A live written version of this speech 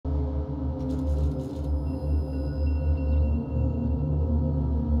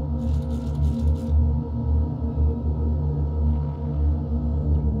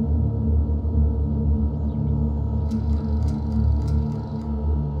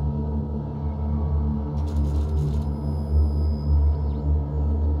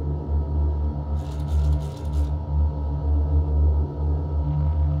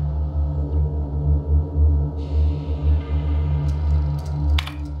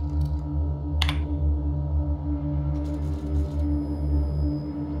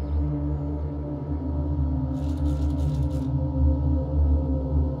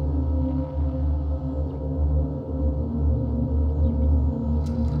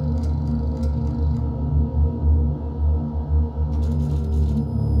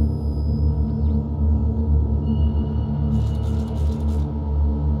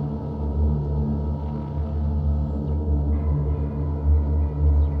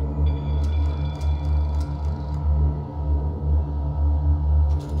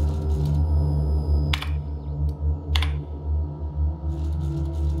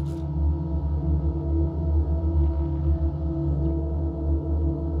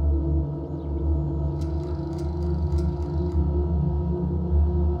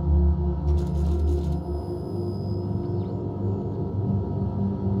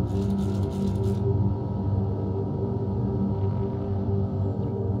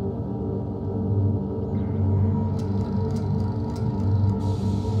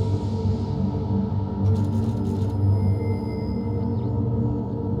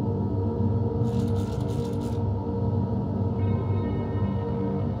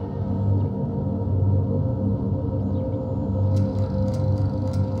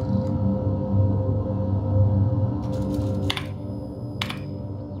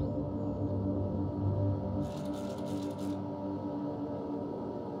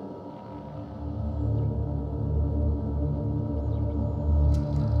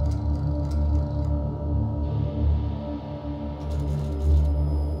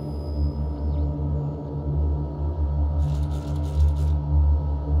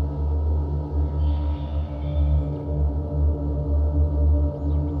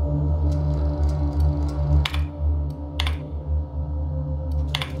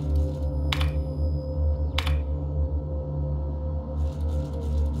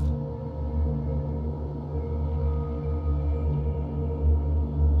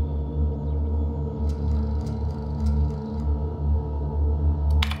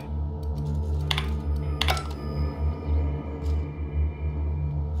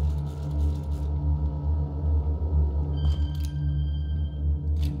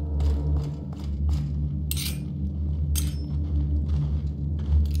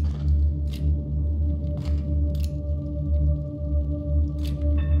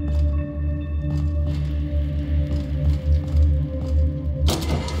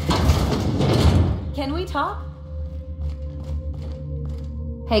talk?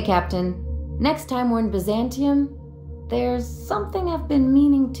 Hey, Captain. Next time we're in Byzantium, there's something I've been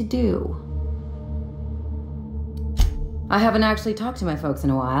meaning to do. I haven't actually talked to my folks in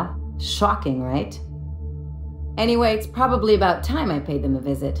a while. Shocking, right? Anyway, it's probably about time I paid them a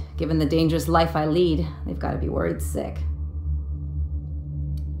visit. Given the dangerous life I lead, they've got to be worried sick.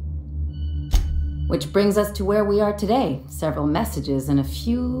 Which brings us to where we are today, several messages and a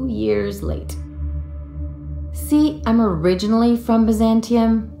few years late. See, I'm originally from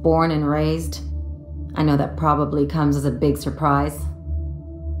Byzantium, born and raised. I know that probably comes as a big surprise.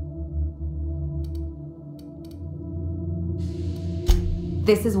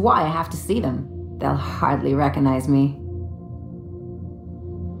 This is why I have to see them. They'll hardly recognize me.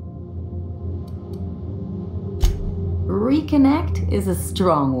 Reconnect is a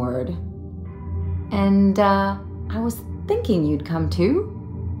strong word. And, I was thinking you'd come too.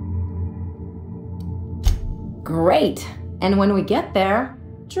 Great! And when we get there,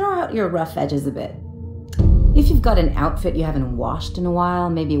 draw out your rough edges a bit. If you've got an outfit you haven't washed in a while,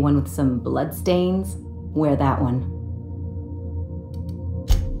 maybe one with some blood stains, wear that one.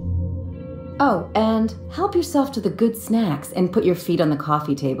 Oh, and help yourself to the good snacks and put your feet on the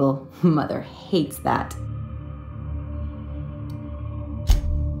coffee table. Mother hates that.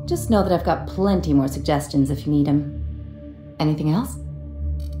 Just know that I've got plenty more suggestions if you need them. Anything else?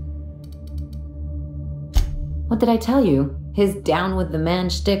 What did I tell you? His down with the man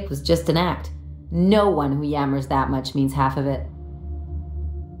shtick was just an act. No one who yammers that much means half of it.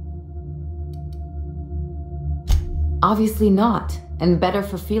 Obviously not, and better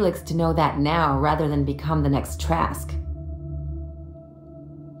for Felix to know that now rather than become the next Trask.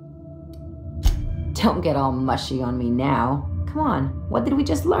 Don't get all mushy on me now. Come on, what did we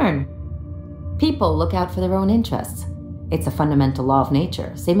just learn? People look out for their own interests. It's a fundamental law of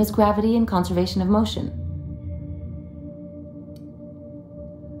nature, same as gravity and conservation of motion.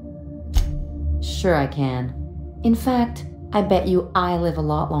 Sure I can. In fact, I bet you I live a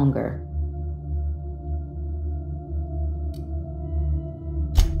lot longer.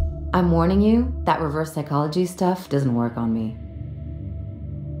 I'm warning you, that reverse psychology stuff doesn't work on me.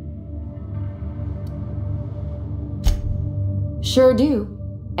 Sure do.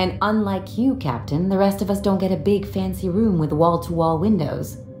 And unlike you, Captain, the rest of us don't get a big fancy room with wall-to-wall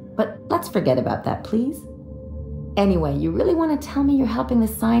windows. But let's forget about that, please. Anyway, you really want to tell me you're helping the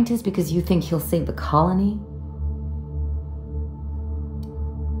scientist because you think he'll save the colony?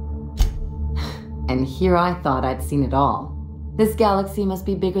 And here I thought I'd seen it all. This galaxy must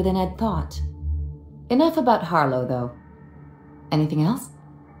be bigger than I'd thought. Enough about Harlow, though. Anything else?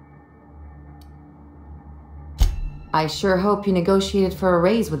 I sure hope you negotiated for a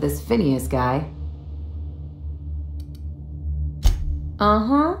raise with this Phineas guy.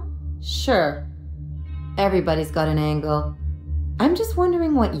 Uh-huh. Sure. Everybody's got an angle. I'm just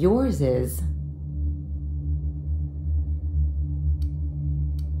wondering what yours is.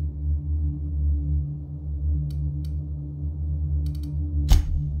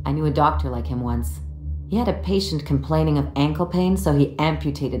 I knew a doctor like him once. He had a patient complaining of ankle pain, so he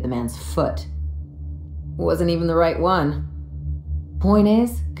amputated the man's foot. Wasn't even the right one. Point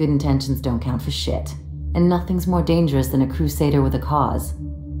is, good intentions don't count for shit. And nothing's more dangerous than a crusader with a cause.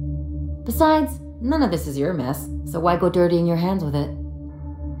 Besides, none of this is your mess, so why go dirtying your hands with it?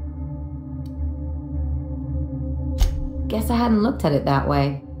 Guess I hadn't looked at it that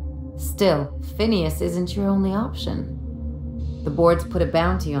way. Still, Phineas isn't your only option. The board's put a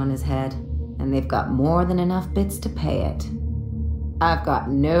bounty on his head, and they've got more than enough bits to pay it. I've got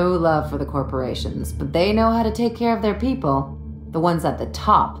no love for the corporations, but they know how to take care of their people. The ones at the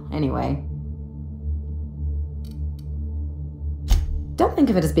top, anyway. Don't think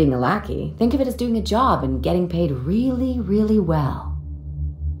of it as being a lackey. Think of it as doing a job and getting paid really, really well.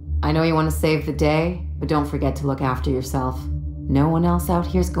 I know you want to save the day, but don't forget to look after yourself. No one else out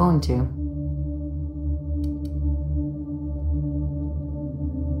here's going to.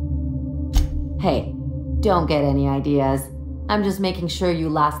 Hey, don't get any ideas. I'm just making sure you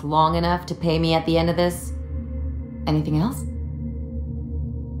last long enough to pay me at the end of this. Anything else?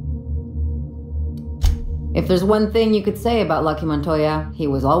 If there's one thing you could say about Lucky Montoya, he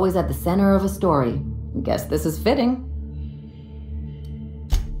was always at the center of a story. Guess this is fitting.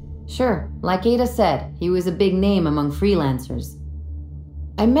 Sure, like Ada said, he was a big name among freelancers.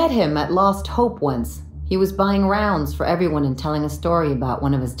 I met him at Lost Hope once. He was buying rounds for everyone and telling a story about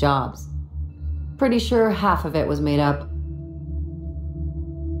one of his jobs. Pretty sure half of it was made up.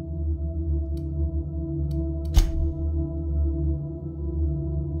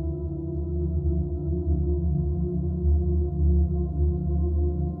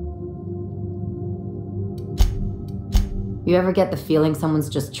 You ever get the feeling someone's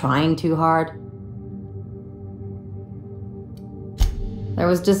just trying too hard? There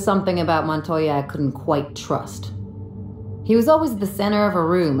was just something about Montoya I couldn't quite trust. He was always the center of a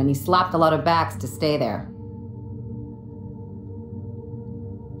room, and he slapped a lot of backs to stay there.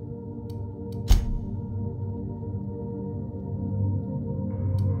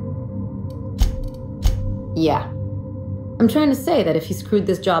 Yeah. I'm trying to say that if he screwed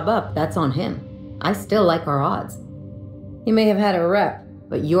this job up, that's on him. I still like our odds. He may have had a rep,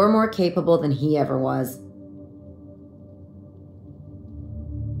 but you're more capable than he ever was.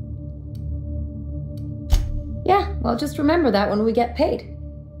 Yeah, well, just remember that when we get paid.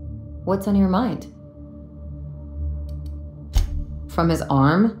 What's on your mind? From his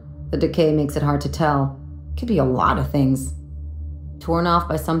arm? The decay makes it hard to tell. Could be a lot of things. Torn off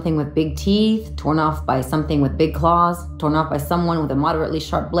by something with big teeth, torn off by something with big claws, torn off by someone with a moderately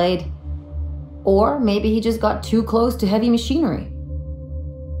sharp blade. Or maybe he just got too close to heavy machinery.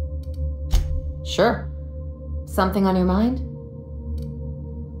 Sure. Something on your mind?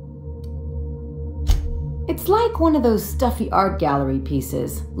 It's like one of those stuffy art gallery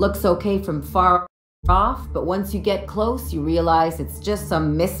pieces. Looks okay from far off, but once you get close, you realize it's just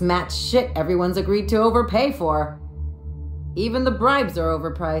some mismatched shit everyone's agreed to overpay for. Even the bribes are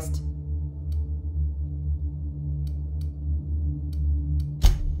overpriced.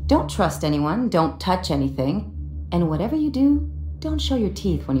 Don't trust anyone, don't touch anything, and whatever you do, don't show your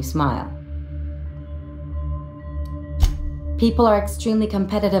teeth when you smile. People are extremely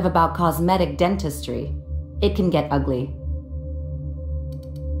competitive about cosmetic dentistry. It can get ugly.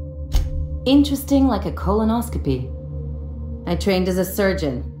 Interesting like a colonoscopy. I trained as a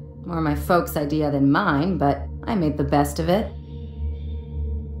surgeon. More my folks' idea than mine, but I made the best of it.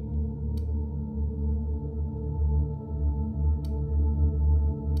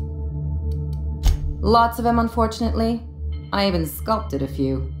 Lots of them, unfortunately. I even sculpted a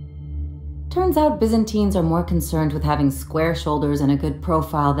few. Turns out Byzantines are more concerned with having square shoulders and a good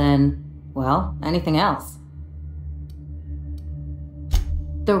profile than, well, anything else.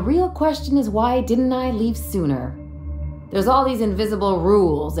 The real question is, why didn't I leave sooner? There's all these invisible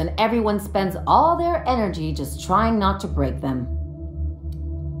rules, and everyone spends all their energy just trying not to break them.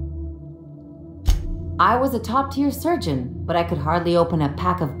 I was a top-tier surgeon, but I could hardly open a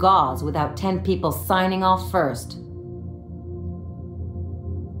pack of gauze without 10 people signing off first.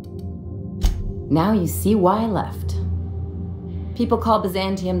 Now you see why I left. People call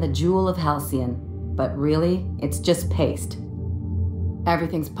Byzantium the jewel of Halcyon, but really, it's just paste.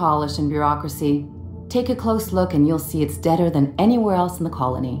 Everything's polished and bureaucracy. Take a close look and you'll see it's deader than anywhere else in the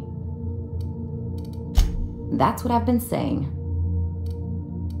colony. That's what I've been saying.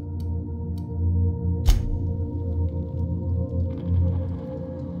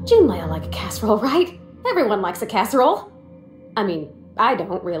 June Leia like a casserole, right? Everyone likes a casserole. I mean, I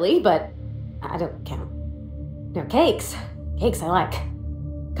don't really, but I don't count. No, cakes. Cakes I like.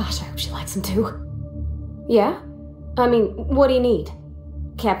 Gosh, I hope she likes them too. Yeah? I mean, what do you need?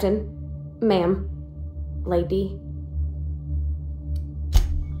 Captain? Ma'am? Lady?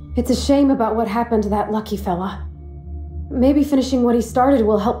 It's a shame about what happened to that lucky fella. Maybe finishing what he started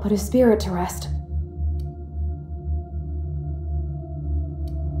will help put his spirit to rest.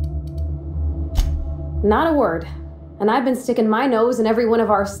 Not a word. And I've been sticking my nose in every one of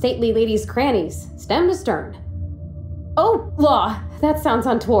our stately ladies' crannies, stem to stern. Oh, law! That sounds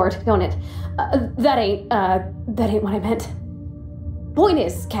untoward, don't it? That ain't what I meant. Point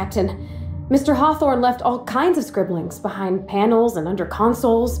is, Captain, Mr. Hawthorne left all kinds of scribblings behind panels and under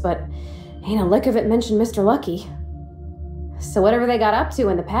consoles, but ain't a lick of it mentioned Mr. Lucky. So whatever they got up to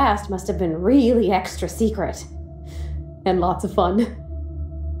in the past must have been really extra secret. And lots of fun.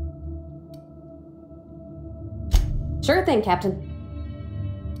 Sure thing, Captain.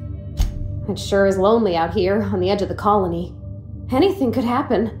 It sure is lonely out here on the edge of the colony. Anything could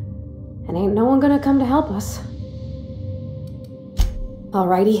happen, and ain't no one gonna come to help us.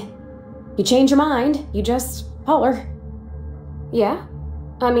 Alrighty. You change your mind, you just holler. Yeah?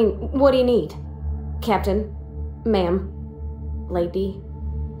 I mean, what do you need? Captain? Ma'am? Lady?